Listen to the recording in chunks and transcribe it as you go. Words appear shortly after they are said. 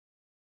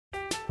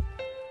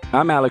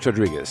I'm Alex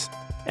Rodriguez.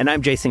 And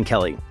I'm Jason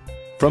Kelly.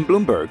 From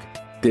Bloomberg,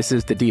 this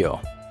is The Deal.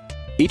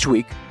 Each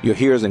week, you'll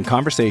hear us in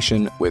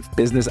conversation with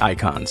business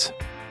icons.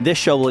 This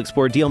show will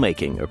explore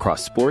deal-making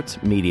across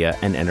sports, media,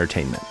 and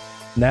entertainment.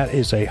 That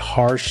is a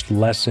harsh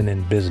lesson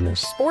in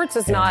business. Sports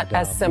is not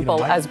as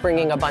simple as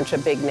bringing a bunch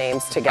of big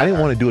names together. I didn't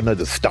want to do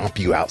another stomp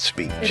you out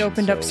speech. It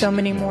opened up so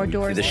many more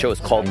doors. The show is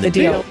called The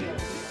Deal.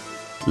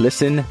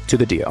 Listen to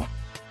The Deal.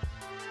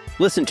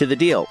 Listen to The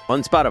Deal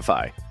on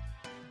Spotify.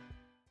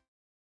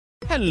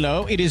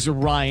 Hello, it is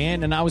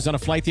Ryan, and I was on a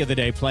flight the other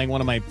day playing one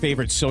of my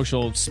favorite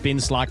social spin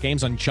slot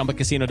games on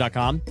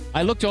ChumbaCasino.com.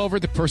 I looked over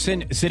at the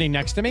person sitting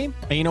next to me,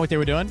 and you know what they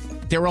were doing?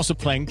 They were also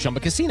playing Chumba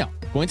Casino.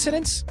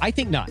 Coincidence? I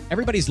think not.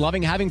 Everybody's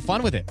loving having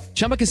fun with it.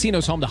 Chumba Casino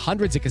is home to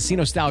hundreds of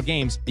casino-style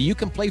games that you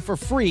can play for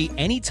free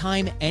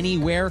anytime,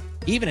 anywhere,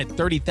 even at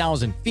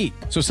 30,000 feet.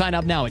 So sign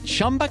up now at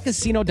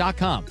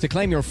ChumbaCasino.com to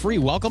claim your free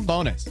welcome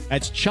bonus.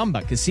 That's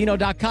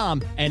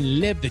ChumbaCasino.com and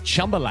live the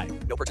Chumba life.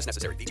 No purchase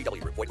necessary.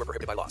 VGW. Void where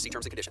prohibited by law. See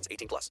terms and conditions.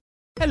 18+.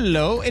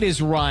 Hello, it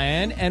is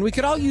Ryan, and we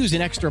could all use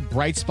an extra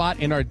bright spot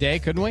in our day,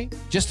 couldn't we?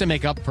 Just to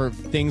make up for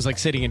things like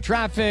sitting in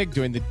traffic,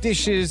 doing the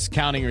dishes,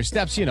 counting your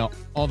steps, you know,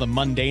 all the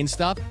mundane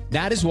stuff.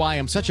 That is why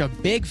I'm such a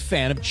big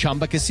fan of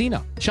Chumba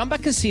Casino. Chumba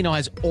Casino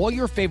has all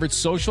your favorite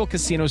social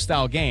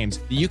casino-style games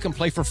that you can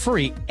play for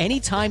free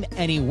anytime,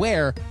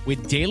 anywhere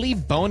with daily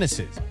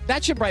bonuses.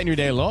 That should brighten your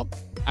day a little.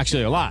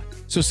 Actually, a lot.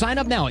 So sign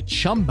up now at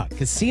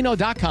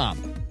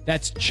ChumbaCasino.com.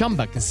 That's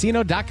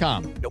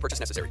ChumbaCasino.com. No purchase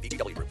necessary.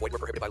 VGW. Void where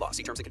prohibited by law.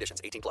 See terms and conditions.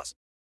 18+.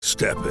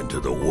 Step into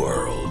the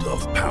world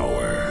of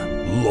power,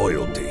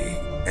 loyalty,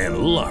 and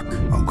luck.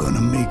 I'm gonna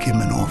make him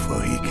an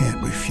offer he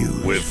can't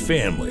refuse. With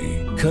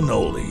family,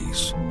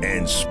 cannolis,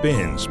 and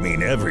spins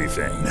mean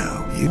everything.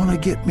 Now, you wanna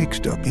get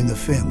mixed up in the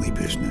family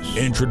business.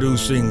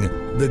 Introducing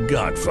The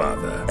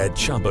Godfather at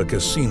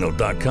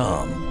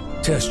ChumbaCasino.com.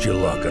 Test your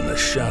luck in the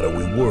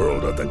shadowy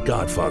world of The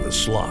Godfather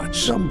slot.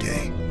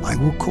 Someday, I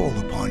will call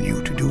upon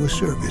you to do a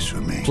service for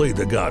me. Play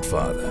The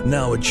Godfather,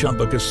 now at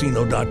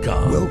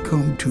ChumbaCasino.com.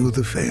 Welcome to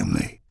the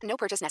family. No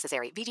purchase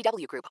necessary.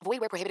 VGW Group. Void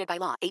where prohibited by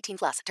law.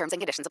 18+. Terms and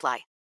conditions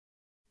apply.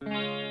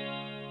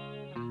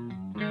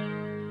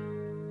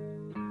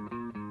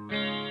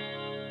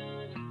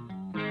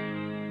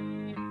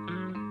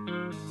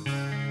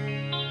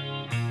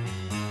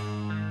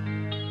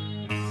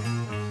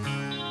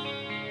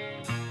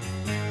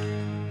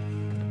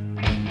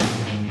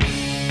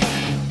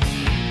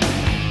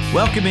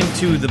 Welcome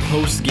into the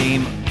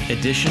post-game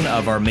edition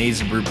of our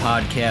Maize n Brew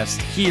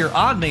podcast here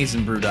on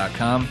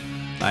MaizenBrew.com.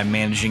 I'm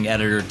managing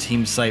editor,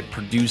 team site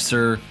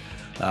producer,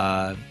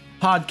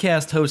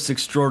 podcast host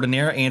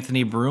extraordinaire,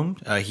 Anthony Broom,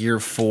 here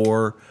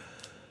to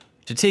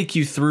take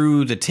you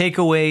through the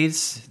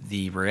takeaways,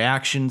 the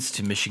reactions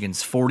to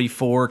Michigan's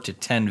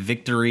 44-10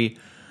 victory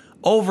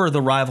over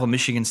the rival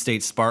Michigan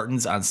State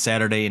Spartans on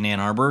Saturday in Ann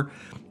Arbor.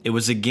 It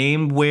was a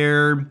game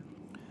where,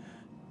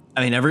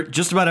 I mean,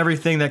 just about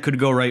everything that could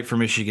go right for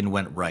Michigan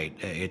went right.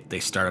 They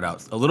started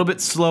out a little bit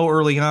slow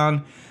early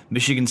on.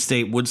 Michigan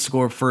State would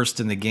score first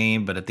in the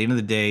game, but at the end of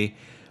the day,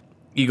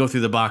 you go through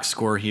the box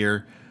score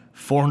here.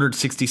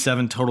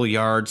 467 total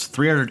yards,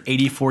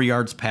 384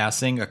 yards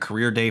passing, a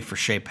career day for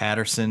Shea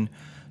Patterson.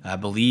 I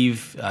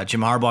believe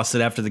Jim Harbaugh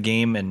said after the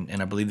game, and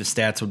I believe the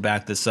stats would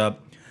back this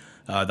up,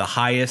 the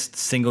highest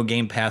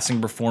single-game passing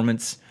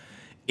performance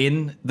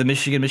in the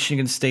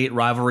Michigan State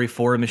rivalry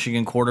for a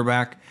Michigan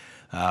quarterback.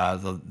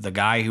 The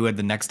guy who had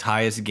the next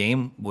highest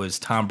game was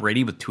Tom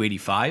Brady with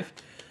 285.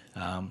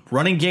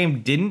 Running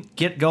game didn't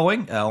get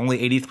going, only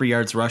 83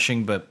 yards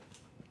rushing, but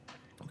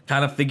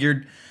kind of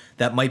figured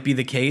that might be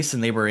the case,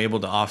 and they were able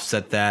to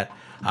offset that,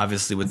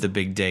 obviously, with the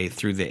big day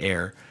through the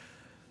air.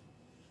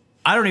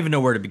 I don't even know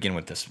where to begin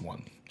with this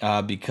one,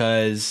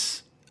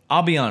 because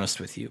I'll be honest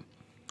with you.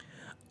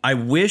 I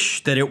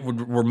wish that it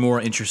were more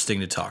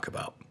interesting to talk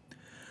about.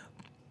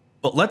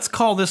 But let's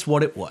call this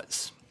what it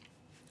was.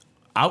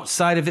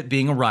 Outside of it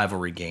being a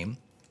rivalry game,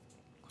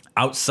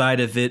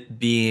 outside of it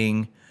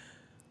being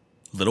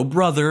little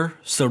brother,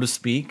 so to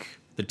speak,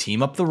 the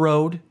team up the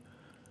road,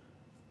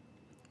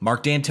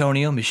 Mark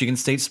D'Antonio, Michigan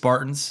State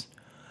Spartans,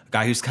 a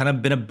guy who's kind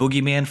of been a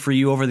boogeyman for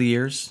you over the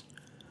years.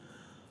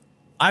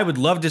 I would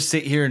love to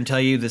sit here and tell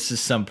you this is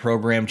some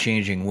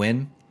program-changing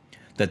win,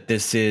 that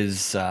this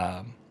is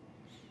a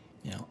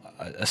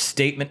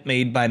statement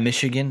made by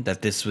Michigan,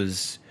 that this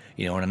was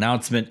an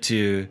announcement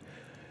to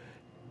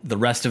the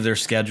rest of their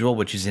schedule,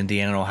 which is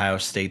Indiana and Ohio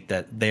State,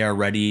 that they are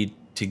ready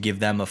to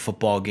give them a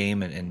football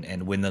game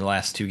and win the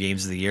last two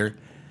games of the year.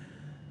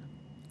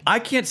 I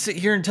can't sit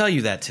here and tell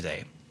you that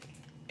today.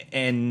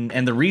 And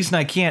the reason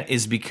I can't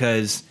is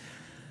because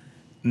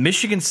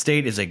Michigan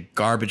State is a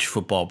garbage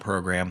football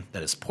program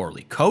that is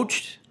poorly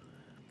coached,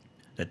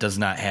 that does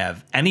not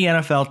have any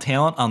NFL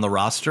talent on the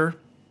roster.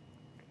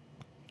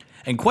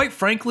 And quite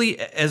frankly,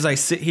 as I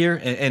sit here,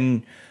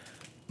 and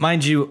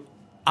mind you,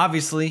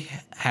 obviously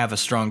have the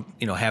strong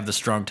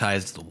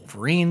ties to the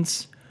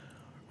Wolverines,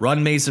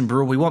 run Maize n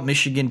Brew. We want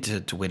Michigan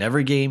to win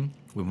every game.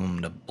 We want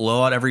them to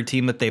blow out every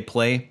team that they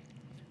play.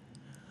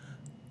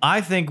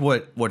 I think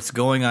what's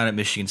going on at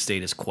Michigan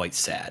State is quite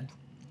sad.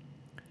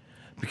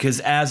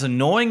 Because as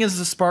annoying as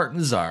the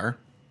Spartans are,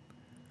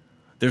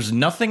 there's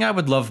nothing I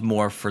would love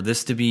more for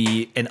this to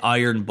be an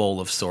Iron Bowl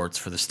of sorts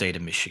for the state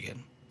of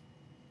Michigan.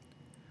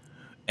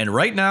 And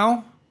right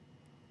now,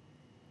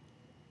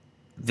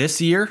 this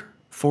year,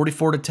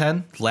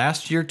 44-10.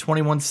 Last year,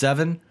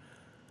 21-7.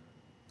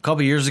 A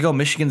couple years ago,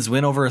 Michigan's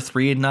win over a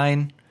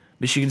 3-9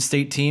 Michigan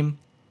State team.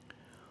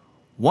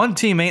 One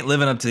team ain't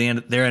living up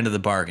to their end of the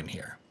bargain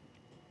here.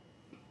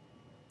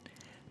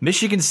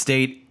 Michigan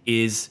State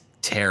is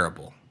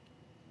terrible.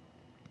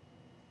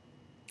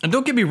 And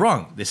don't get me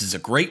wrong, this is a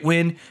great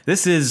win.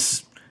 This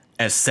is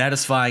as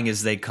satisfying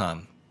as they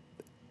come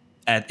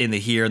in the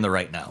here and the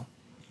right now.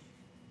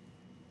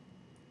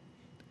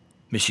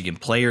 Michigan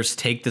players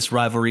take this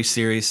rivalry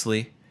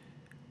seriously.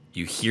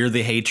 You hear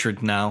the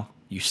hatred now.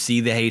 You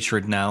see the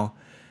hatred now.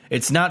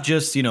 It's not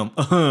just,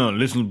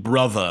 little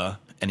brother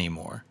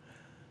anymore.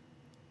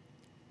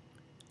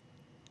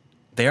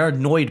 They are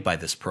annoyed by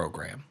this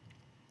program.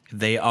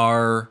 They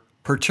are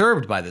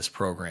perturbed by this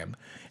program.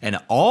 And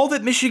all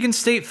that Michigan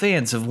State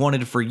fans have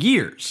wanted for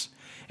years,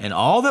 and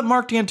all that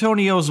Mark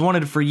D'Antonio has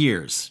wanted for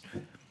years,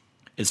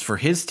 is for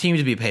his team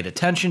to be paid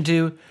attention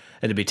to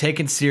and to be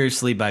taken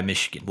seriously by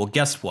Michigan. Well,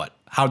 guess what?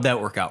 How'd that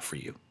work out for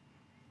you?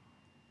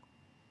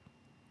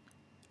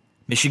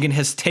 Michigan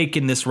has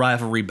taken this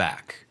rivalry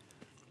back.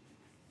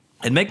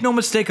 And make no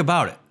mistake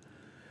about it,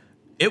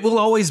 it will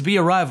always be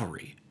a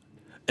rivalry.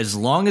 As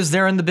long as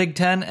they're in the Big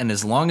Ten and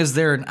as long as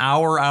they're an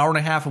hour and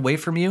a half away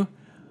from you,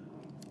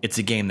 it's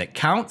a game that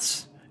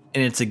counts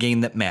and it's a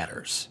game that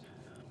matters.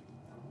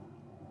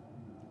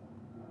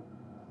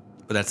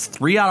 But that's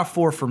 3 out of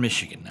 4 for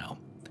Michigan now.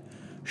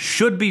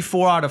 Should be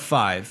 4 out of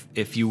 5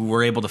 if you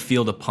were able to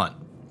field a punt.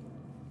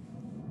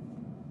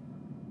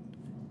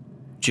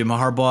 Jim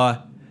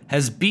Harbaugh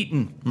has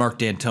beaten Mark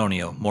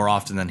D'Antonio more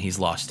often than he's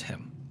lost to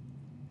him.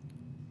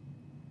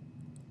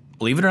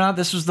 Believe it or not,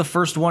 this was the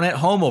first one at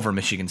home over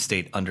Michigan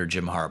State under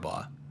Jim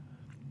Harbaugh.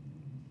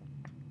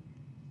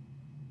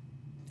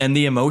 And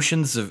the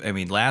emotions of,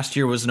 last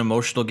year was an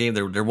emotional game.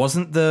 There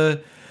wasn't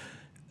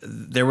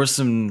there was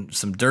some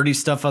dirty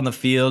stuff on the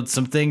field,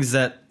 some things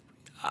that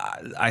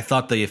I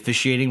thought the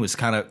officiating was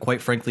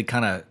quite frankly,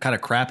 kind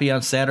of crappy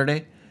on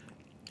Saturday.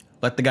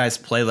 Let the guys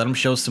play, let them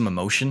show some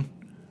emotion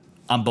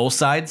on both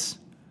sides.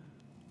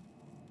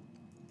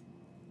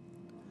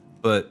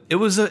 But it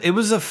was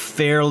a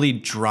fairly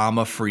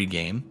drama-free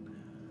game.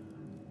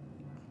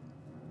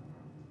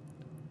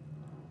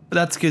 But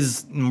that's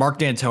because Mark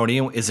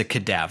D'Antonio is a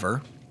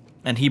cadaver,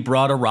 and he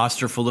brought a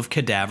roster full of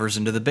cadavers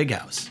into the big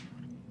house.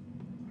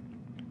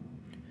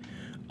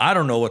 I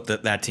don't know what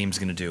that team's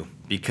going to do,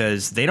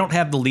 because they don't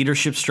have the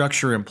leadership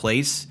structure in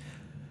place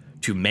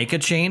to make a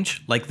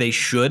change like they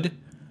should.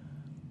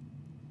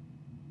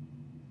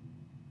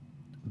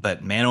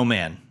 But man, oh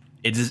man,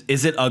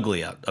 is it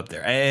ugly up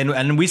there.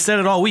 And we said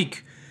it all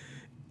week.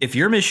 If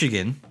you're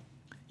Michigan,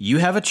 you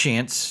have a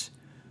chance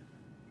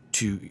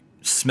to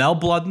smell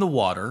blood in the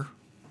water,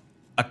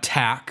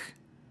 attack,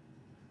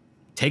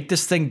 take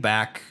this thing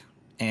back,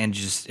 and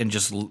just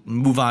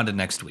move on to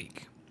next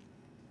week.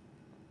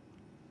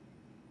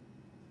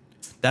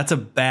 That's a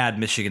bad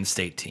Michigan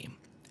State team.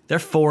 They're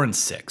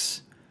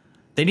 4-6.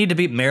 They need to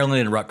beat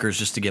Maryland and Rutgers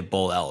just to get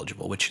bowl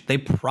eligible, which they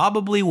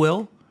probably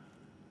will.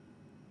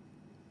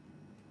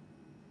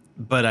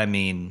 But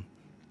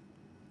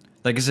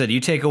like I said, you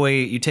take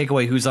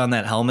away who's on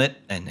that helmet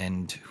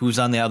and who's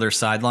on the other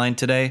sideline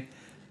today.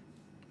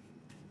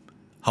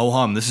 Ho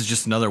hum, this is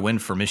just another win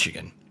for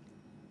Michigan.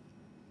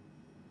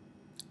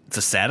 It's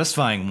a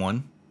satisfying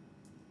one,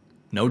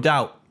 no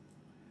doubt.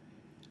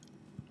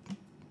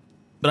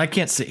 But I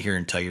can't sit here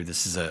and tell you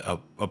this is a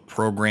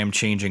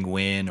program-changing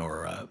win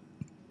or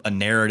a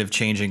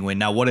narrative-changing win.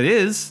 Now, what it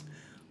is,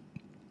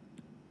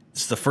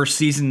 it's the first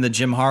season in the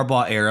Jim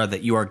Harbaugh era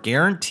that you are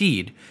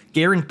guaranteed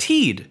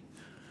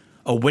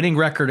a winning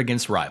record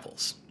against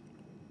rivals.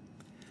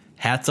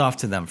 Hats off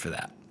to them for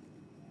that.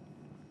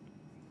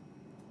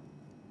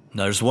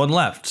 Now, there's one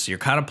left, so you're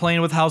kind of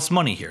playing with house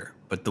money here.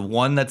 But the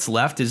one that's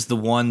left is the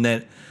one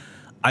that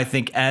I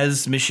think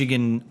as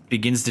Michigan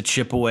begins to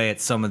chip away at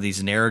some of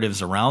these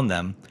narratives around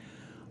them,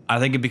 I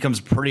think it becomes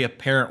pretty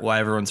apparent why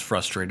everyone's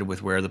frustrated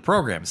with where the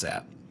program's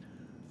at.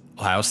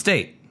 Ohio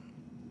State.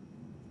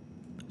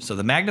 So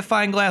the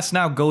magnifying glass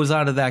now goes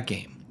out of that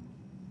game.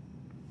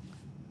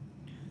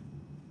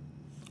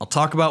 I'll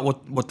talk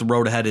about what the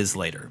road ahead is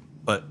later.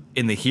 But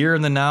in the here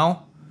and the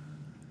now,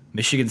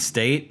 Michigan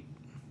State,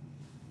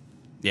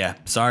 yeah,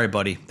 sorry,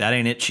 buddy. That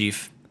ain't it,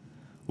 Chief.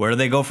 Where do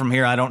they go from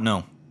here? I don't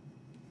know.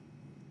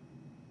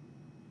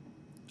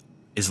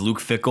 Is Luke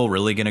Fickell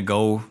really going to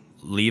go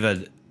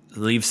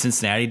leave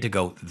Cincinnati to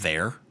go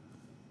there?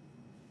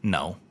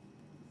 No.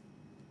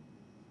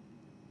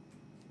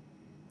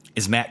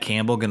 Is Matt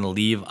Campbell going to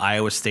leave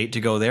Iowa State to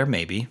go there?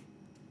 Maybe.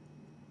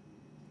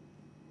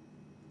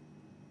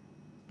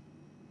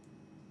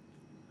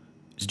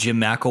 Is Jim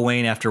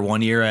McElwain, after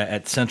 1 year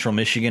at Central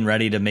Michigan,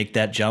 ready to make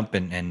that jump?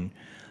 And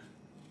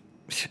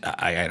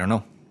I don't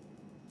know.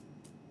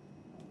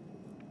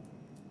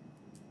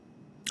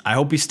 I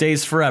hope he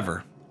stays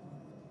forever,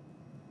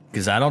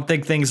 because I don't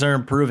think things are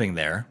improving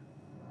there.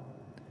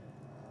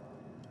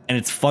 And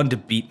it's fun to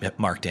beat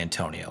Mark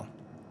D'Antonio.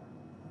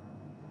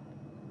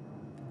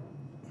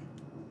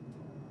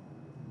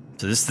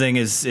 So this thing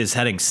is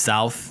heading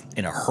south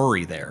in a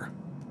hurry there.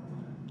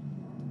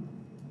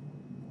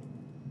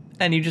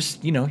 And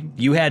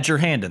you had your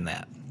hand in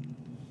that.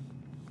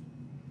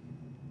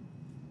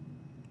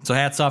 So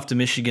hats off to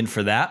Michigan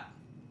for that.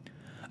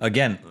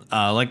 Again,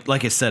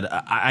 like I said,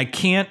 I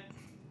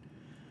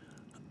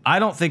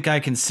don't think I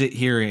can sit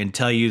here and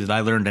tell you that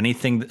I learned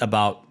anything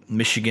about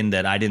Michigan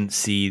that I didn't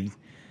see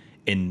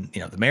in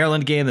the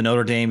Maryland game, the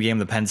Notre Dame game,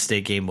 the Penn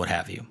State game, what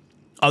have you.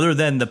 Other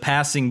than the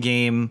passing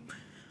game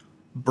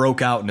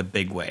broke out in a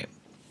big way.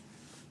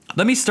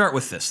 Let me start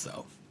with this,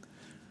 though.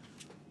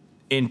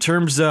 In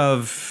terms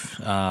of,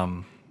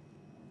 I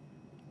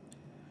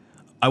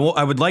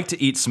would like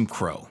to eat some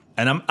crow,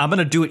 and I'm going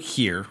to do it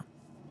here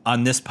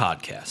on this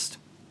podcast.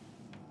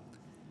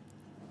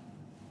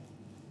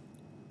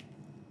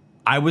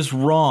 I was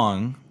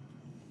wrong,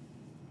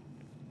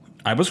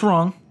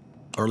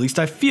 or at least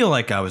I feel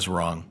like I was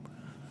wrong,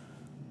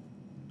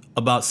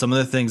 about some of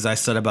the things I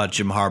said about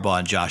Jim Harbaugh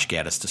and Josh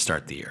Gattis to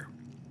start the year.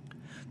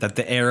 That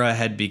the era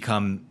had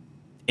become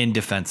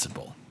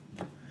indefensible.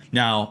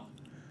 Now,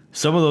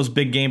 some of those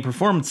big game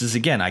performances,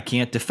 again, I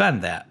can't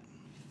defend that.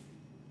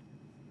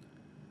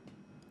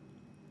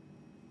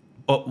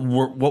 But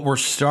what we're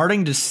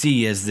starting to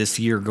see as this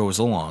year goes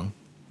along,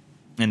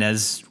 and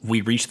as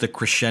we reach the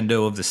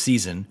crescendo of the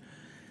season,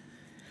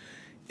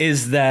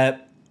 is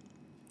that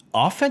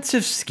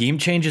offensive scheme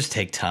changes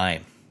take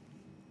time.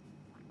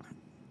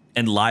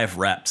 And live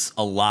reps,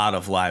 a lot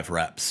of live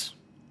reps.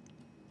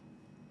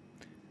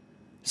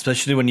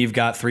 Especially when you've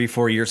got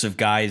 3-4 years of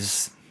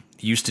guys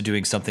used to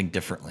doing something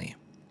differently.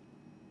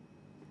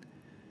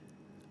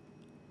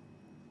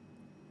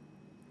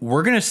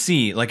 We're going to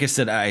see, like I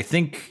said, I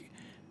think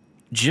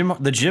Jim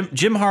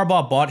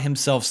Harbaugh bought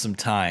himself some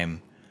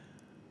time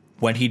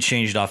when he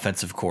changed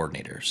offensive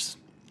coordinators.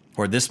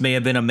 Or this may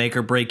have been a make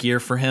or break year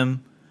for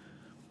him.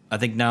 I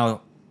think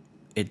now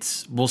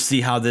we'll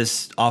see how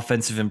this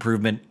offensive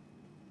improvement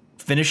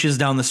finishes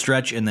down the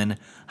stretch, and then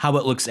how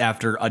it looks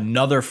after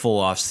another full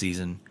off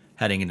season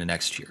heading into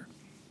next year.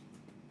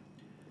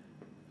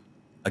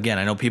 Again,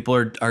 I know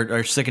people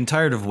are sick and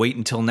tired of waiting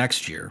until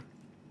next year,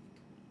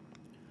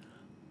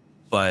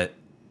 but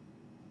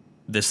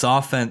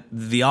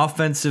the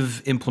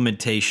offensive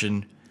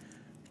implementation,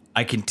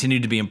 I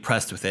continue to be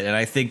impressed with it, and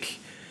I think,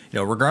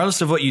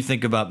 regardless of what you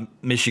think about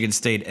Michigan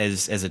State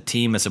as a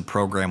team, as a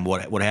program,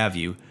 what have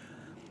you,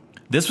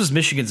 this was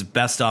Michigan's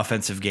best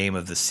offensive game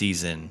of the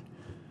season.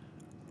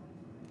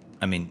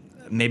 I mean,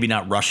 maybe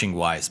not rushing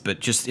wise, but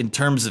just in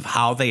terms of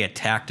how they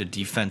attacked a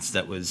defense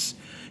that was,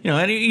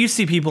 and you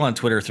see people on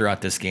Twitter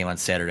throughout this game on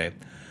Saturday.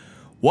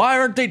 Why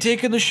aren't they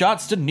taking the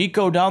shots to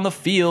Nico down the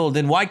field?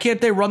 And why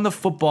can't they run the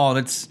football?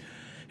 And it's,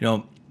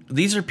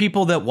 these are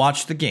people that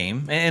watch the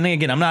game. And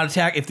again, I'm not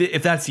attacking.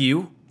 If that's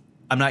you,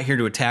 I'm not here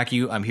to attack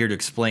you. I'm here to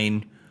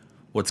explain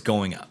what's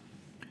going on.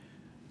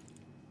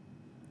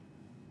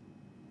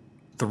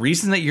 The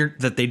reason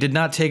that they did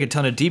not take a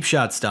ton of deep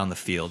shots down the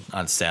field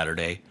on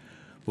Saturday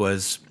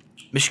was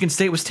Michigan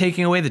State was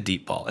taking away the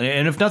deep ball.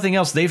 And if nothing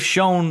else, they've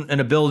shown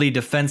an ability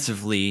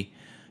defensively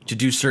to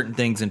do certain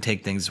things and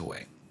take things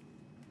away.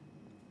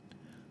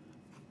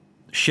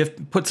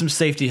 Put some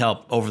safety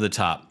help over the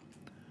top.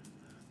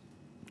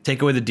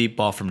 Take away the deep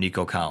ball from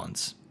Nico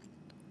Collins.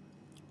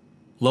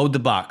 Load the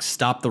box,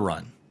 stop the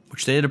run,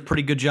 which they did a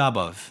pretty good job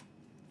of.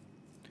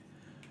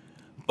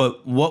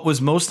 But what was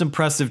most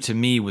impressive to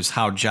me was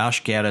how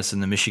Josh Gattis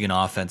and the Michigan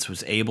offense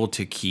was able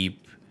to keep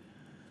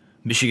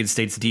Michigan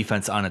State's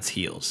defense on its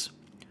heels.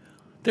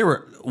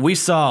 We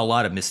saw a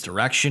lot of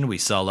misdirection. We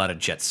saw a lot of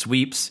jet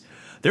sweeps.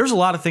 There was a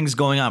lot of things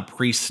going on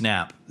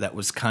pre-snap that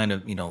was kind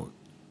of,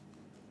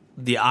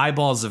 the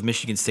eyeballs of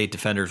Michigan State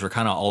defenders were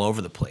kind of all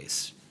over the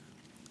place.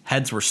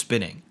 Heads were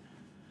spinning.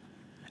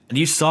 And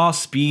you saw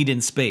speed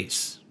in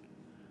space.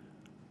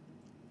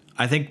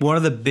 I think one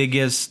of the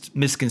biggest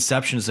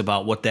misconceptions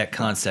about what that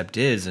concept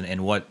is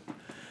and what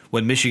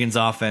Michigan's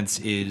offense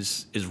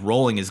is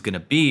rolling is going to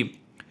be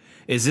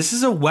is this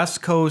is a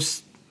West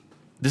Coast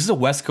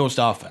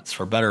offense,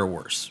 for better or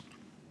worse.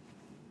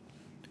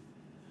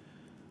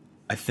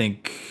 I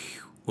think,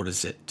 what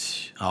is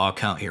it? I'll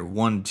count here.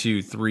 1,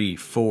 2, 3,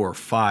 4,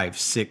 5,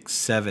 6,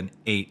 7,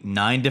 8,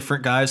 9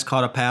 different guys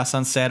caught a pass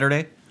on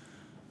Saturday.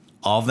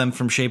 All of them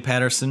from Shea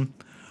Patterson.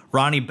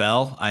 Ronnie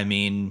Bell,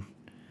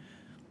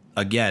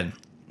 again,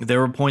 there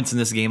were points in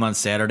this game on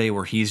Saturday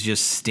where he's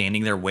just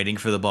standing there waiting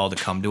for the ball to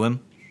come to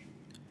him.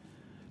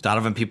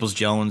 Donovan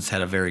Peoples-Jones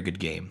had a very good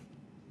game.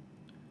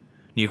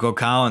 Nico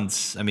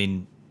Collins,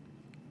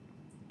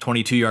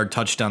 22-yard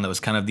touchdown that was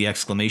kind of the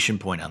exclamation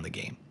point on the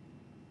game.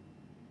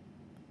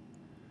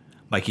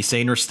 Mikey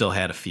Sainer still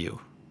had a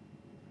few.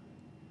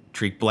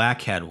 Treek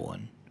Black had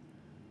one.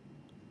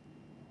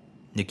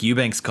 Nick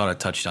Eubanks caught a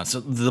touchdown. So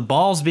the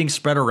ball's being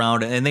spread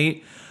around, and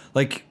they,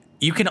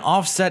 you can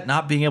offset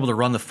not being able to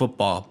run the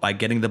football by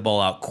getting the ball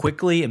out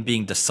quickly and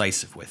being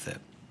decisive with it.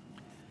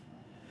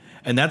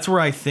 And that's where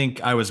I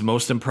think I was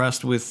most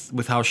impressed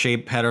with how Shea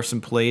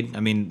Patterson played. I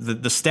mean, the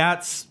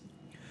stats,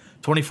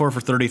 24 for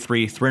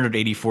 33,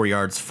 384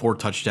 yards, 4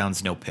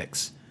 touchdowns, no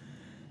picks.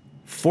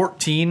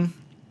 14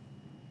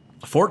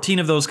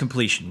 of those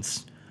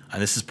completions,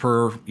 and this is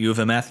per U of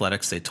M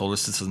Athletics, they told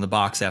us this was in the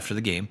box after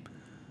the game,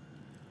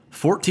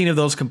 14 of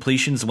those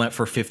completions went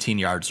for 15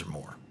 yards or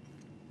more.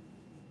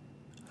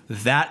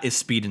 That is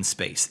speed and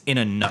space in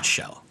a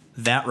nutshell.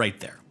 That right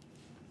there.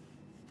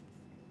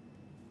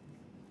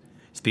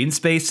 Speed and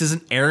space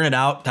isn't airing it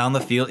out down the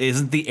field,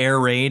 isn't the air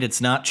raid,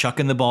 it's not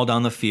chucking the ball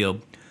down the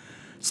field.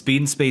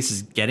 Speed and space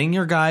is getting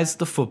your guys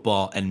the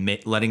football and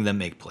letting them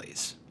make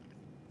plays.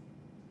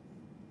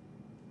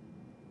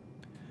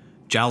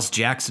 Giles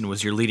Jackson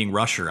was your leading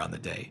rusher on the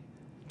day.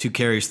 2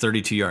 carries,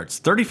 32 yards.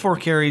 34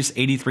 carries,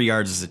 83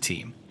 yards as a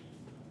team.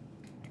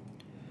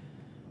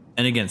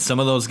 And again, some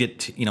of those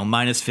get,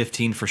 minus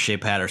 15 for Shea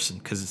Patterson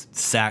because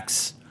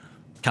sacks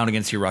count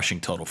against your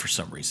rushing total for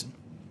some reason.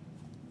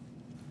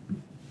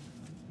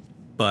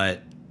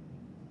 But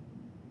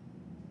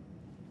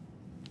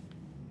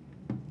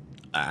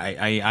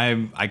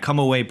I come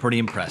away pretty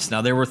impressed.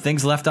 Now, there were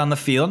things left on the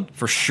field,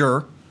 for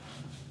sure.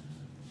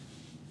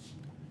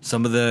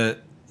 Some of the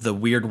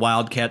weird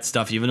Wildcat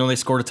stuff, even though they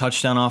scored a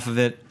touchdown off of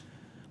it.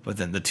 But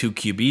then the 2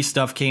 QB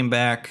stuff came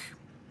back.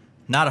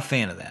 Not a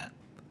fan of that.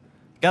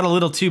 Got a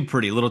little too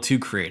pretty, a little too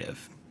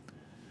creative.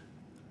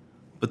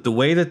 But the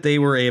way that they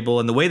were able,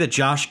 and the way that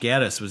Josh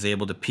Gaddis was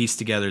able to piece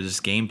together this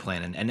game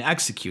plan and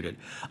execute it,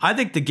 I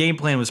think the game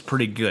plan was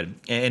pretty good.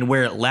 And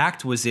where it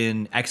lacked was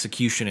in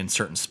execution in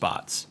certain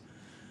spots.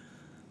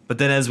 But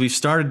then as we've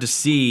started to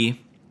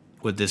see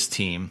with this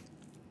team,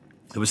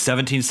 it was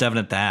 17-7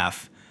 at the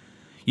half.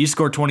 You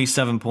scored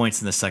 27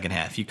 points in the second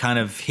half. You kind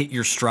of hit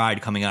your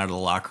stride coming out of the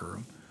locker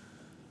room.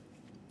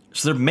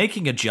 So they're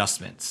making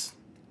adjustments,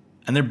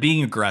 and they're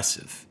being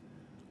aggressive.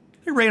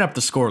 They ran up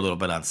the score a little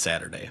bit on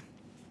Saturday,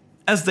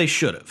 as they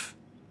should have.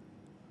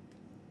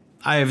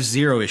 I have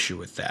zero issue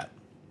with that.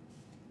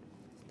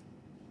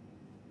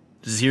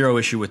 Zero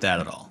issue with that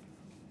at all.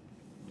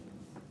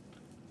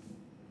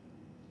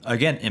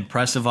 Again,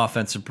 impressive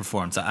offensive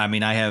performance. I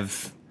mean, I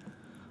have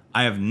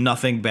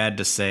nothing bad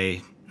to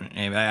say.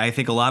 I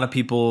think a lot of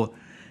people,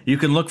 you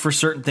can look for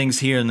certain things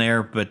here and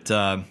there, but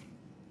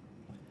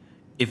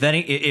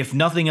if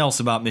nothing else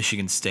about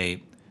Michigan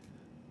State,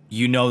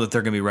 you know that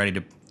they're going to be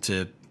ready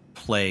to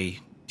play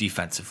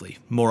defensively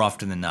more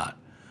often than not.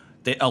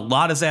 A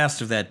lot is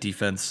asked of that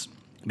defense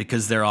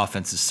because their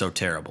offense is so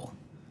terrible.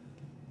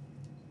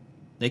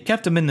 They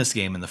kept them in this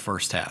game in the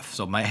first half,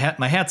 so my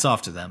hat's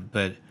off to them,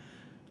 but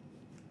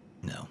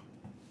no.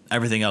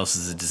 Everything else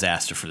is a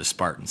disaster for the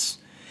Spartans.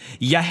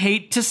 You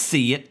hate to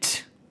see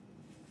it.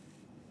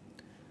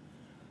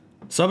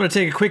 So I'm going to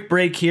take a quick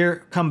break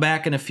here, come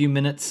back in a few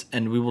minutes,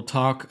 and we will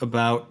talk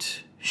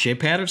about Shea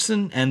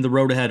Patterson and the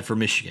road ahead for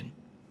Michigan.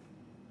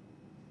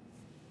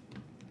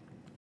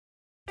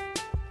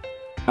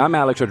 I'm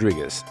Alex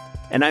Rodriguez.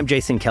 And I'm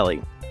Jason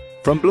Kelly.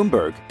 From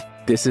Bloomberg,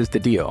 this is The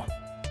Deal.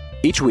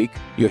 Each week,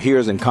 you'll hear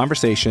us in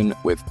conversation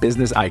with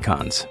business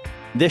icons.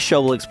 This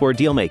show will explore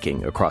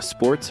deal-making across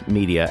sports,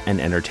 media, and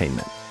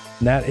entertainment.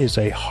 That is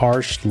a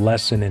harsh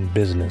lesson in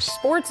business.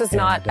 Sports is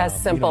not as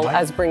simple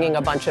as bringing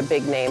a bunch of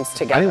big names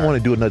together. I didn't want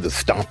to do another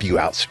stomp you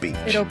out speech.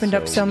 It opened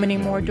up so many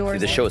more doors.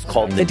 The show is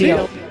called The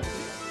Deal.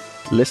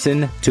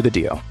 Listen to The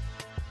Deal.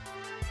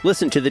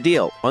 Listen to The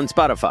Deal on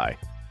Spotify.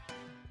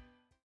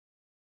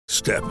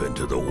 Step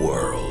into the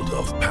world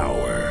of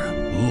power,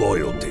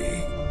 loyalty,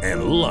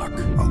 and luck.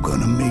 I'm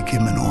going to make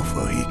him an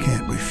offer he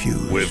can't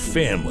refuse. With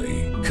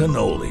family,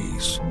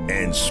 cannolis,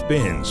 and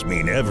spins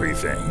mean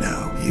everything.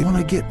 Now, you want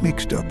to get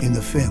mixed up in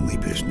the family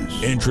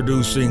business.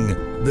 Introducing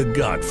The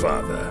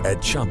Godfather at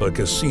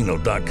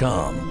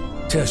ChumbaCasino.com.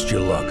 Test your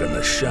luck in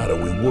the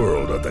shadowy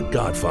world of The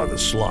Godfather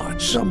slot.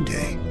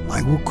 Someday,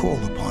 I will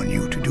call upon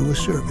you to do a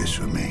service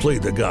for me. Play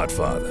The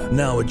Godfather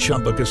now at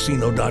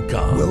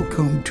ChumbaCasino.com.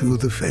 Welcome to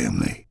the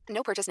family.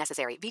 No purchase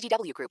necessary.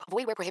 VGW Group.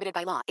 Void where prohibited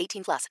by law.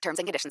 18+. Terms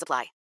and conditions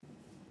apply.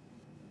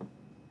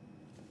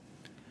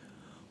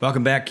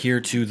 Welcome back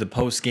here to the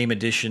post-game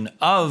edition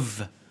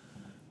of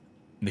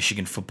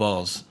Michigan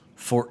football's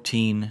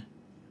 14-14.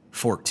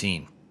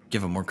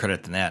 Give them more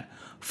credit than that.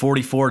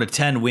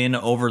 44-10 win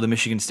over the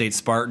Michigan State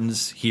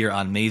Spartans here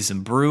on Maize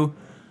and Brew.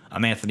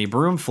 I'm Anthony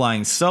Broom,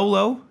 flying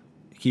solo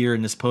here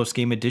in this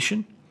post-game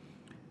edition.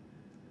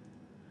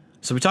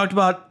 So we talked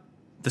about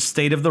the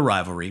state of the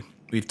rivalry.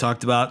 We've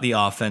talked about the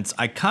offense.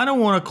 I kind of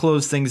want to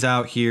close things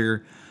out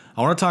here.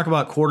 I want to talk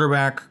about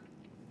quarterback,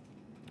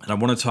 and I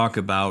want to talk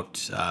about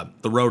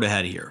the road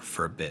ahead here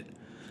for a bit.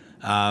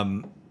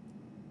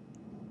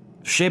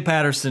 Shea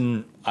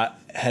Patterson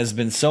has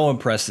been so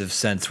impressive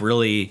since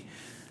really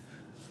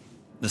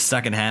the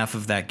second half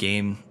of that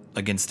game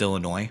against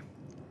Illinois,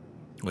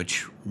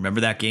 which,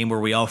 remember that game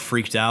where we all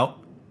freaked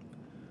out?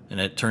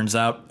 And it turns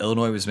out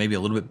Illinois was maybe a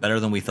little bit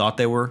better than we thought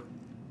they were?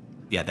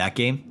 Yeah, that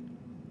game.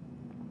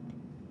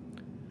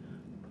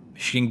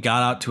 Michigan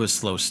got out to a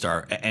slow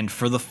start. And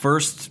for the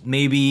first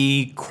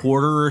maybe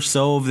quarter or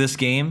so of this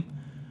game,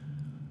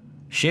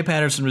 Shea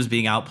Patterson was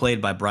being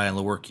outplayed by Brian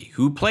Lewerke,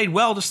 who played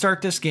well to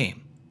start this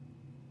game.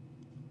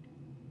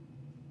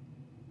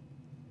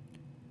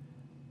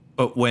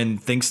 But when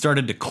things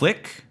started to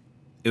click,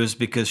 it was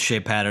because Shea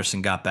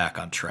Patterson got back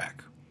on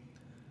track.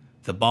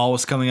 The ball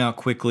was coming out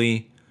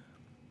quickly,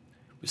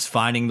 was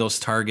finding those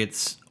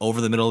targets over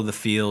the middle of the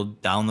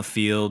field, down the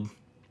field.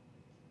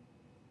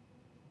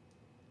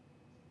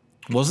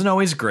 Wasn't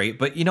always great,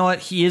 but you know what?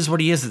 He is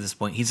what he is at this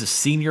point. He's a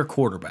senior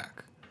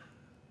quarterback.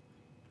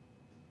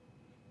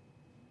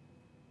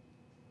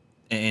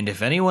 And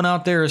if anyone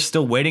out there is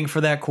still waiting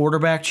for that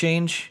quarterback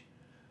change,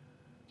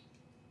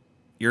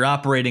 you're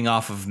operating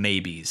off of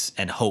maybes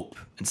and hope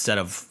instead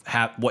of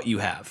what you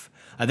have.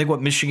 I think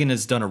what Michigan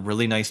has done a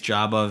really nice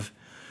job of,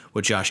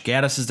 what Josh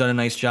Gaddis has done a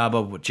nice job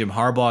of, what Jim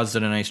Harbaugh has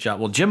done a nice job.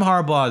 Well, what Jim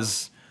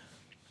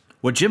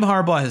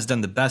Harbaugh has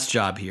done the best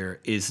job here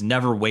is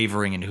never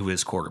wavering in who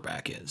his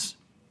quarterback is.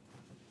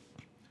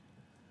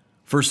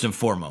 First and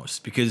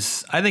foremost,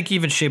 because I think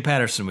even Shea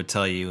Patterson would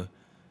tell you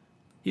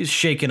he's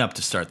shaken up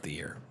to start the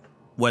year.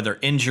 Whether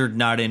injured,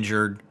 not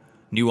injured,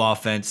 new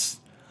offense.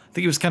 I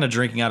think he was kind of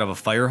drinking out of a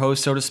fire hose,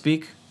 so to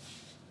speak.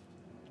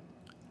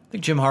 I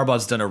think Jim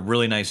Harbaugh's done a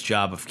really nice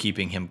job of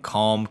keeping him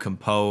calm,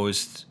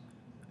 composed,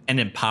 and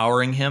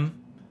empowering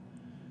him.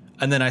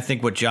 And then I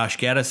think what Josh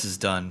Gaddis has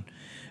done,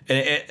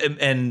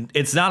 and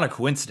it's not a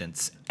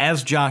coincidence,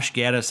 as Josh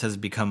Gaddis has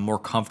become more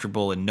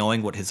comfortable in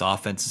knowing what his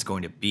offense is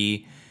going to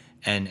be,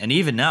 and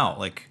even now,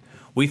 like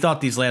we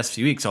thought these last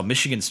few weeks,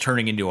 Michigan's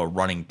turning into a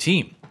running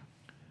team.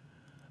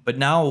 But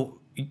now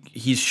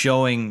he's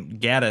showing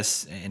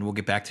Gaddis, and we'll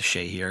get back to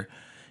Shea here.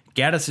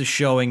 Gaddis is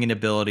showing an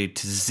ability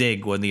to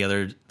zig when the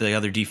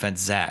other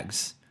defense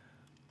zags.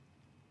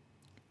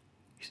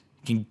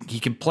 He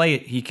can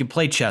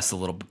play chess a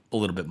little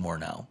bit more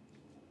now.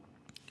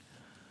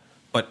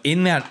 But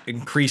in that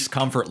increased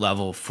comfort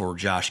level for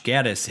Josh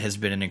Gaddis has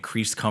been an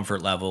increased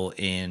comfort level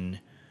in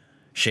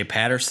Shea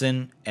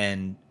Patterson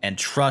and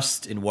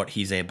trust in what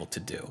he's able to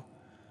do.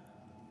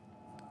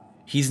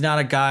 He's not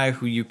a guy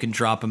who you can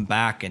drop him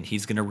back and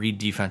he's going to read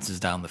defenses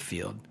down the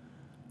field.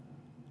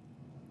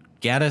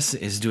 Gaddis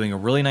is doing a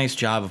really nice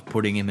job of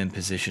putting him in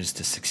positions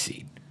to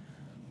succeed.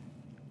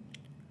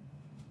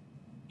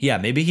 Yeah,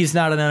 maybe he's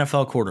not an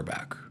NFL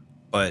quarterback,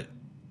 but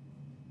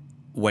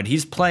when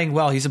he's playing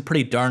well, he's a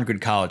pretty darn good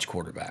college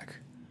quarterback.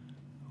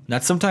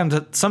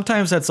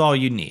 Sometimes that's all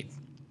you need.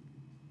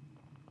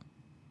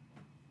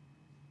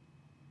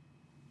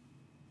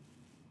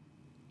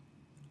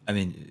 I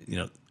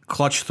mean,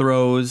 clutch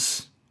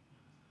throws.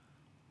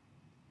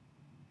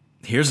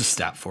 Here's a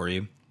stat for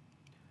you.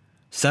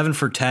 7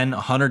 for 10,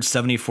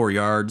 174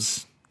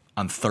 yards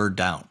on third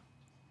down.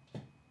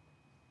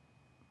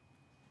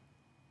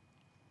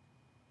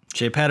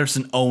 Shea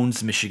Patterson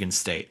owns Michigan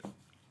State.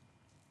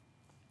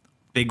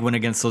 Big win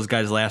against those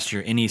guys last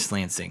year in East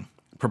Lansing.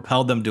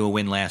 Propelled them to a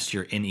win last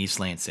year in East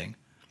Lansing.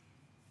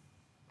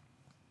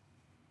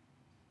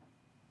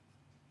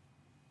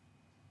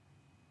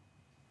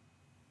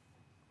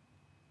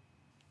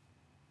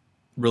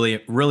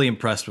 Really, really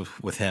impressed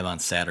with him on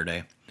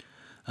Saturday.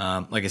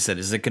 Like I said,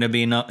 is it going to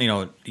be enough?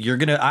 You're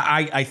going to.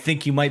 I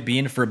think you might be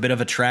in for a bit of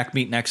a track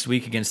meet next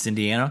week against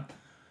Indiana,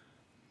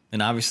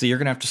 and obviously you're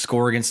going to have to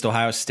score against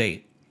Ohio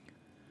State.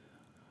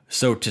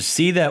 So to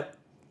see that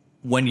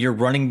when your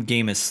running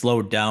game is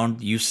slowed down,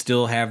 you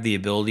still have the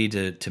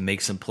ability to make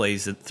some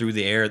plays through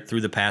the air,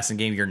 through the passing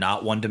game. You're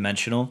not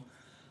one-dimensional.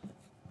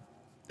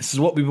 This is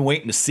what we've been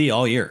waiting to see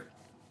all year.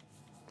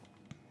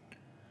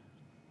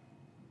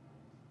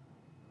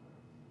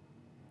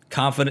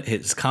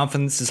 His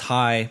confidence is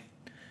high.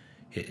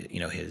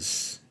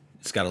 He's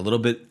got a little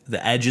bit,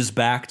 the edge is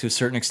back to a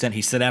certain extent.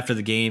 He said after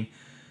the game,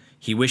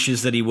 he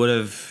wishes that he would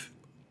have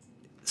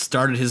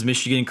started his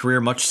Michigan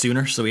career much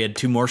sooner, so he had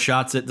 2 more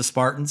shots at the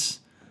Spartans.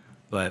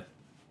 But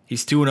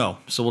he's 2-0,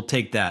 so we'll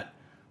take that.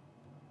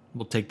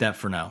 We'll take that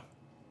for now.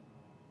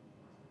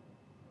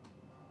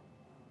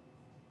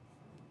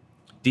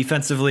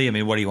 Defensively, I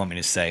mean, what do you want me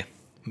to say?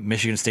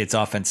 Michigan State's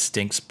offense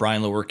stinks.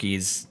 Brian Lewerke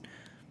is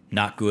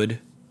not good.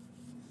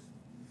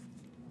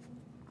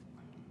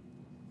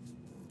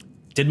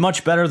 Did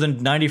much better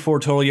than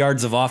 94 total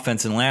yards of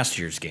offense in last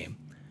year's game.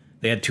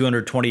 They had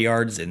 220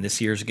 yards in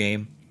this year's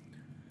game.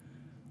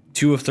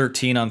 2 of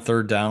 13 on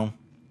third down.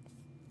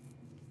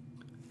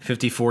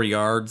 54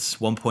 yards,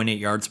 1.8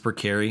 yards per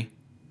carry.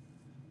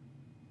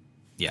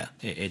 Yeah,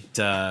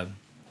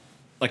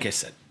 like I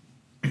said,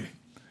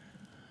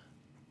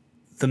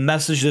 the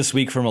message this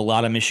week from a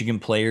lot of Michigan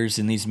players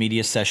in these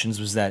media sessions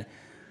was that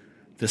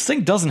this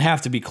thing doesn't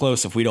have to be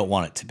close if we don't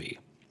want it to be.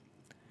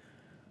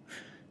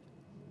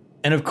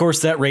 And of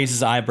course, that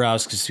raises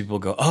eyebrows because people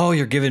go, oh,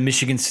 you're giving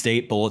Michigan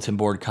State bulletin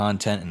board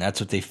content, and that's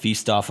what they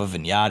feast off of,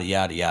 and yada,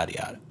 yada, yada,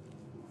 yada.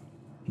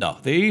 No,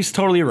 he's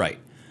totally right.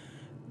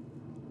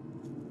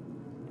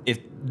 If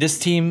this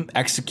team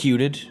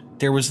executed,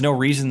 there was no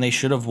reason they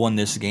should have won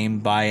this game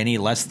by any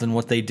less than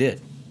what they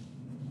did.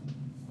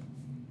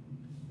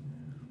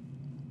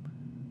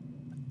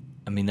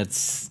 mean,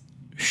 that's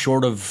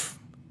short of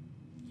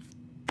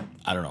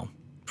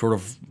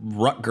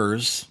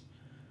Rutgers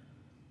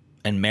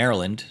and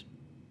Maryland.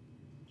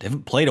 They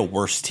haven't played a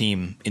worse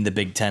team in the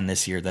Big Ten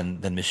this year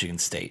than Michigan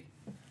State.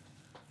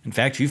 In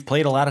fact, you've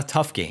played a lot of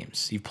tough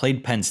games. You've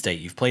played Penn State.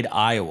 You've played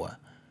Iowa.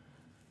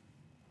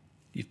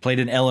 You've played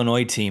an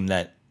Illinois team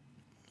that,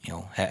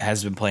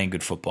 has been playing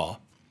good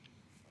football.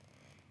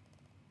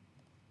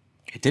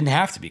 It didn't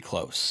have to be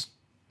close.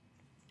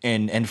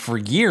 And for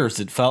years,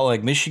 it felt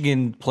like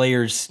Michigan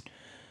players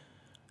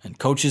and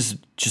coaches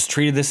just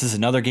treated this as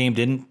another game,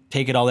 didn't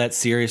take it all that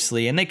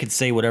seriously, and they could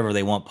say whatever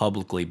they want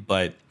publicly,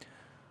 but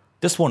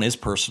this one is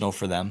personal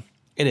for them.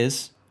 It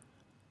is.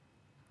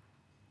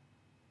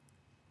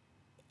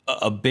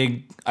 I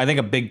think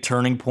a big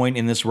turning point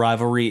in this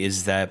rivalry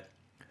is that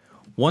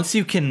once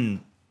you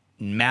can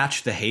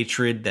match the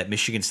hatred that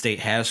Michigan State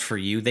has for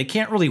you, they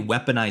can't really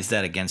weaponize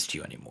that against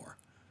you anymore.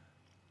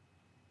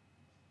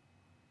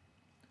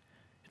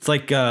 It's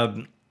like,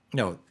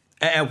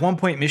 at one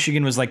point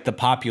Michigan was like the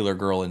popular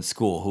girl in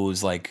school who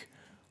was like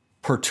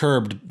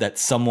perturbed that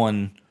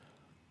someone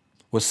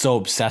was so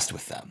obsessed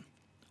with them.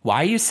 Why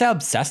are you so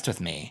obsessed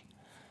with me?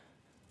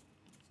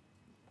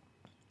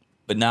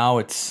 But now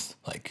it's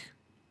like,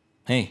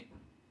 hey,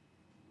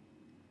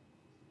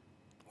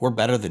 we're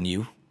better than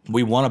you.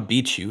 We want to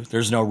beat you.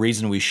 There's no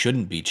reason we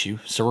shouldn't beat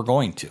you, so we're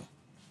going to.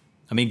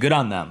 I mean, good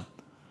on them.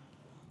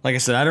 Like I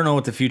said, I don't know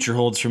what the future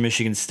holds for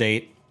Michigan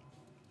State,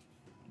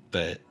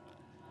 but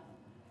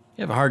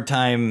I have a hard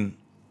time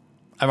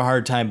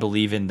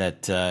believing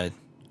that that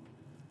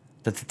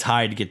the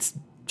tide gets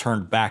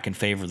turned back in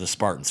favor of the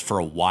Spartans for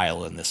a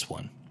while in this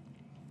one.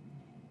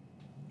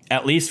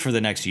 At least for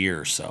the next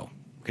year or so,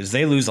 because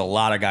they lose a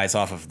lot of guys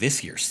off of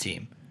this year's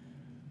team.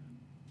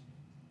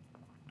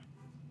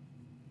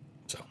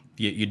 So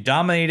you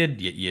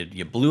dominated,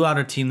 you blew out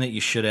a team that you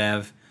should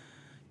have.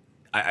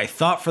 I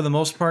thought for the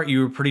most part you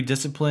were pretty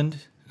disciplined.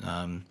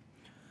 Like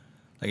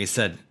I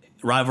said,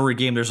 rivalry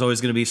game, there's always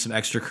going to be some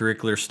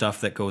extracurricular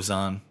stuff that goes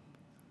on.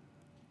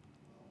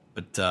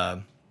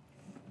 But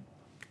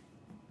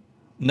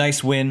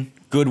nice win,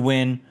 good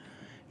win.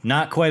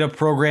 Not quite a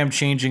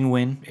program-changing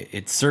win.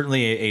 It's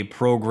certainly a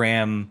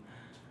program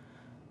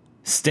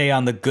stay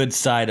on the good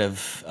side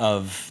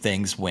of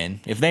things win.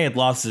 If they had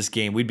lost this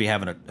game, we'd be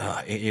having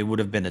it would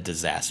have been a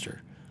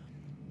disaster.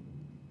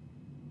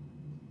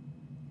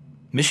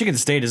 Michigan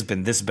State has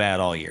been this bad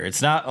all year.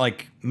 It's not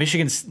like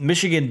Michigan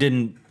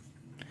didn't.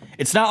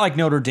 It's not like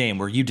Notre Dame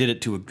where you did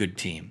it to a good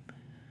team.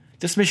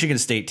 This Michigan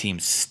State team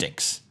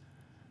stinks.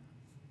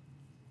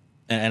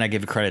 And I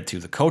give credit to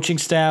the coaching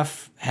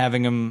staff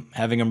having them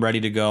ready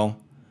to go.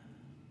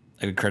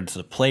 I give credit to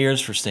the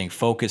players for staying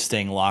focused,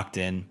 staying locked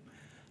in.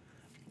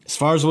 As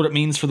far as what it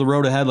means for the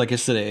road ahead, like I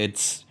said,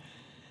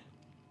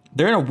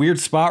 they're in a weird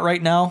spot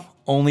right now,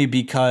 only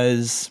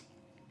because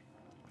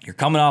you're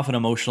coming off an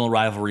emotional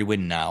rivalry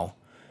win now,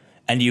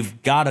 and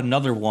you've got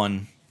another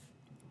one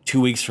 2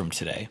 weeks from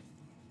today.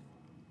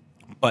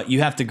 But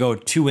you have to go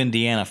to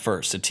Indiana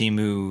first, a team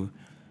who,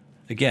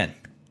 again,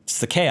 it's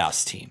the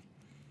chaos team.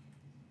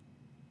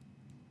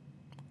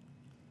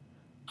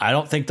 I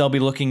don't think they'll be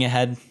looking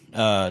ahead.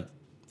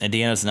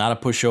 Indiana's not a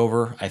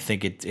pushover. I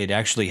think it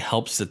actually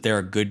helps that they're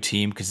a good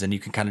team because then you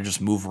can kind of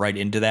just move right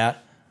into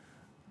that.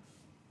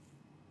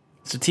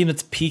 It's a team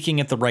that's peaking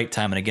at the right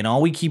time. And again, all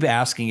we keep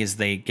asking is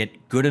they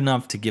get good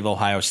enough to give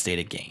Ohio State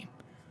a game.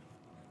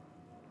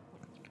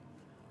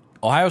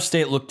 Ohio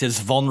State looked as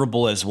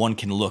vulnerable as one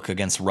can look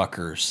against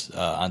Rutgers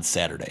on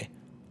Saturday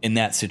in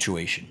that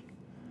situation.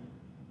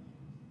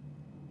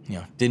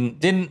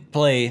 Didn't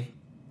play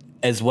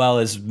as well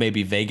as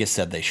maybe Vegas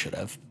said they should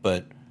have.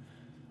 But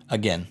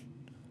again,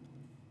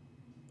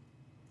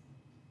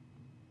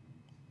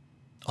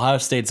 Ohio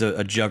State's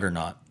a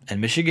juggernaut.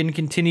 And Michigan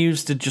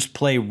continues to just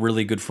play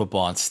really good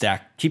football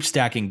and keep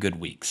stacking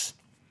good weeks.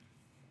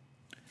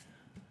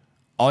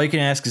 All you can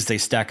ask is they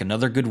stack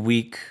another good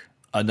week,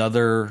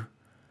 go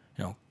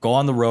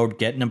on the road,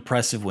 get an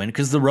impressive win,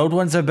 because the road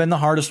ones have been the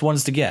hardest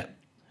ones to get.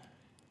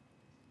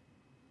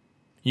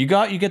 You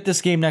get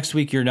this game next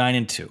week, you're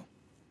 9-2.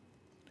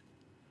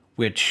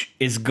 Which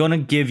is going to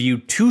give you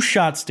 2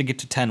 shots to get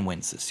to 10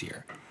 wins this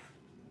year.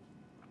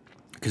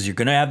 Because you're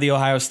going to have the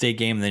Ohio State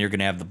game, and then you're going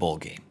to have the bowl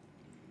game.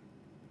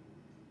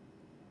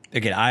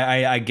 Again,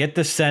 I get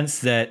the sense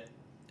that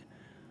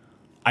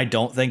I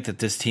don't think that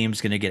this team's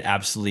going to get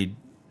absolutely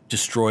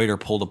destroyed or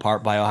pulled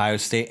apart by Ohio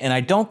State. And I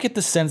don't get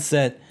the sense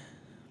that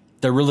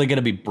they're really going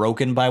to be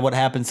broken by what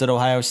happens at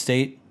Ohio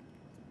State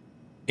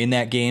in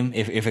that game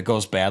if it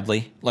goes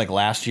badly. Like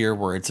last year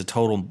where it's a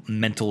total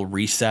mental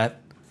reset.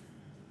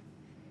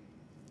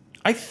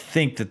 I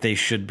think that they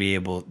should be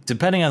able,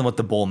 depending on what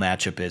the bowl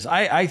matchup is,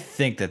 I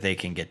think that they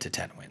can get to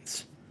 10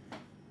 wins.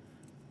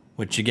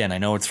 Which, again, I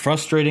know it's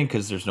frustrating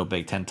because there's no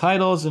Big Ten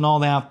titles and all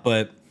that,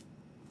 but,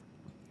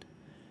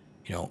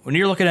 when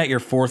you're looking at your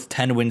 4th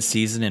 10-win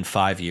season in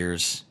 5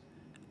 years,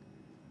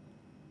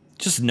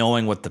 just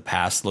knowing what the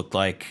past looked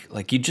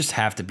like you just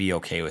have to be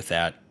okay with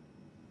that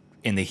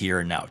in the here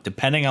and now,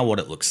 depending on what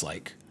it looks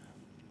like.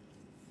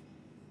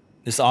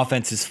 This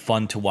offense is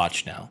fun to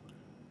watch now.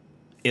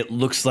 It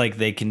looks like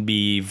they can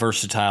be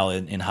versatile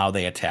in how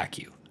they attack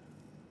you.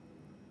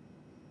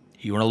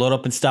 You want to load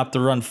up and stop the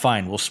run?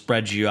 Fine. We'll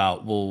spread you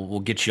out.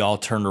 We'll get you all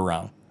turned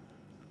around.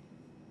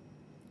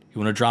 You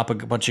want to drop a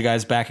bunch of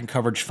guys back in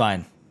coverage?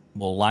 Fine.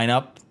 We'll line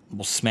up.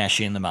 We'll smash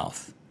you in the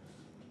mouth.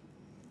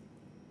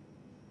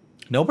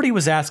 Nobody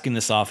was asking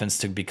this offense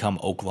to become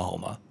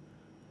Oklahoma.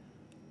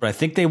 But I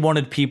think they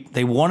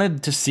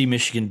wanted to see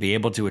Michigan be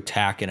able to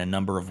attack in a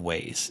number of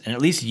ways and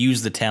at least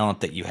use the talent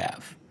that you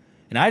have.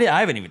 And I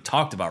haven't even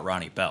talked about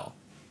Ronnie Bell.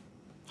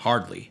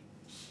 Hardly.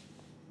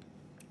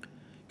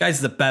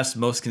 Guy's the best,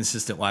 most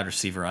consistent wide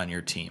receiver on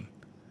your team.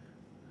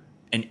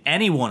 And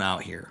anyone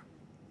out here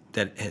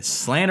that has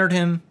slandered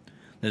him,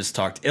 that has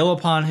talked ill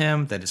upon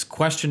him, that has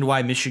questioned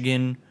why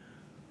Michigan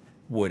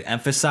would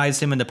emphasize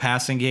him in the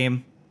passing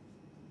game,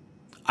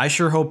 I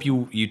sure hope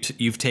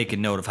you've taken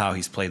note of how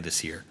he's played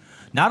this year.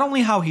 Not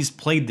only how he's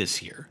played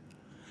this year,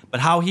 but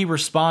how he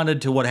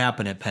responded to what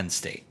happened at Penn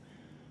State.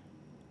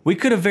 We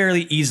could have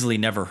very easily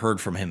never heard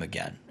from him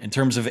again in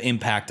terms of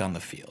impact on the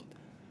field.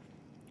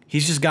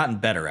 He's just gotten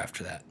better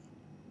after that.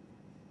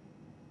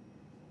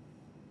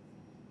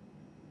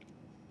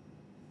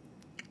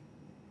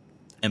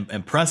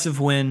 Impressive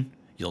win.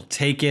 You'll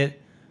take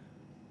it.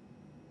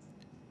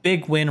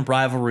 Big win,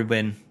 rivalry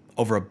win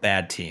over a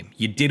bad team.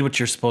 You did what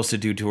you're supposed to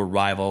do to a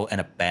rival and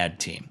a bad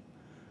team.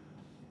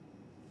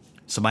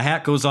 So my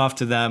hat goes off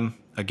to them.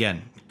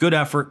 Again, good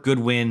effort, good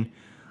win.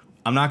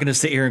 I'm not going to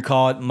sit here and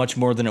call it much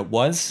more than it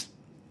was,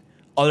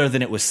 other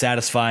than it was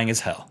satisfying as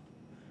hell.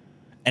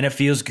 And it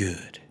feels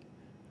good.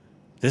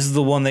 This is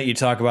the one that you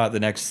talk about the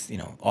next,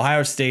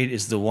 Ohio State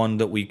is the one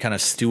that we kind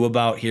of stew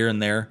about here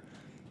and there.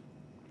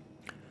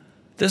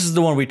 This is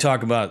the one we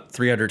talk about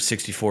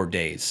 364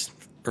 days,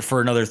 or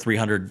for another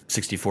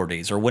 364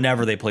 days, or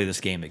whenever they play this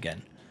game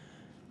again.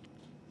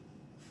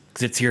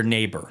 Because it's your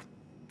neighbor.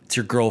 It's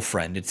your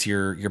girlfriend. It's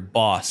your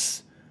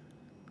boss.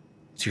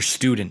 It's your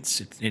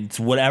students. It's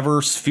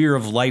whatever sphere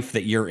of life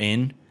that you're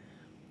in.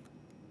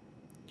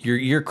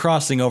 You're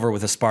crossing over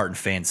with a Spartan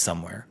fan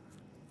somewhere.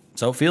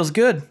 So it feels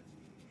good.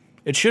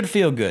 It should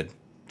feel good.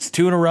 It's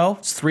 2 in a row.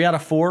 It's 3 out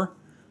of 4.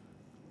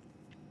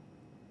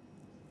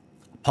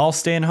 Paul's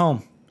staying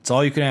home. It's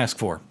all you can ask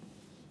for.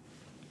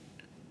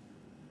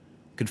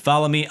 You can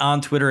follow me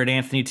on Twitter at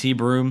Anthony T.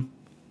 Broom.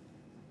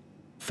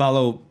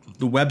 Follow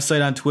the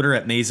website on Twitter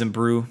at Maize and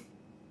Brew.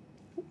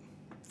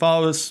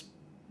 Follow us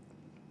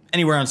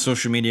anywhere on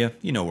social media.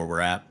 You know where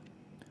we're at.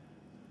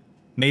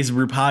 Maize and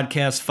Brew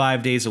podcast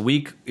 5 days a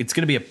week. It's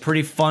going to be a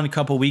pretty fun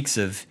couple weeks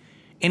of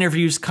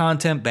interviews,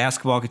 content.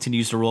 Basketball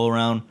continues to roll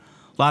around.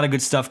 A lot of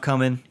good stuff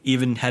coming,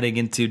 even heading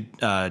into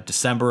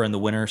December and the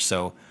winter.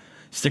 So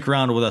stick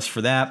around with us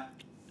for that.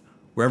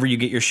 Wherever you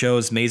get your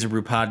shows, Maize and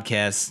Brew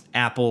podcast,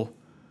 Apple,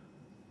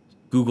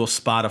 Google,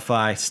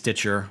 Spotify,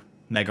 Stitcher,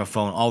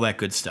 Megaphone, all that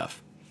good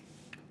stuff.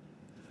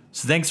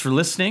 So thanks for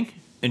listening.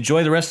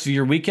 Enjoy the rest of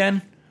your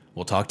weekend.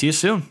 We'll talk to you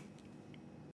soon.